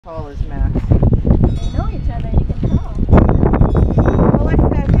How tall is Max? They know each other, you can tell. Well, like I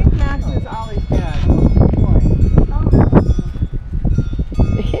said, I think Max is Ollie's dad.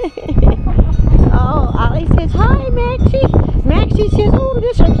 Oh, Ollie says, hi, Maxie. Maxie says, oh,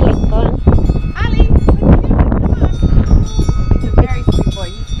 this looks like fun. Ollie, what are you doing? Come on. He's a very sweet boy.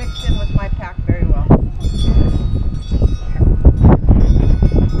 He's mixed in with my pack very well.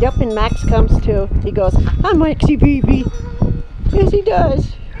 Yep, and Max comes too. He goes, hi, Maxie, baby. Yes, he does.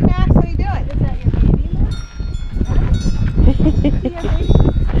 Hey, Max, what are you doing? Is that your baby, Max?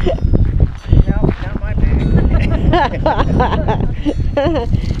 No, not my baby.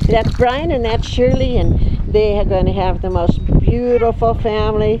 That's Brian and that's Shirley, and they are going to have the most beautiful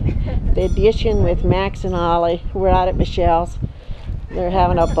family. The addition with Max and Ollie. We're out at Michelle's. They're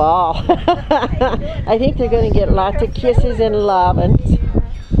having a ball. I think they're going to get lots of kisses and loving.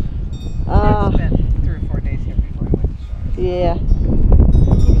 I spent 3 or 4 days here before we went to show. Yeah.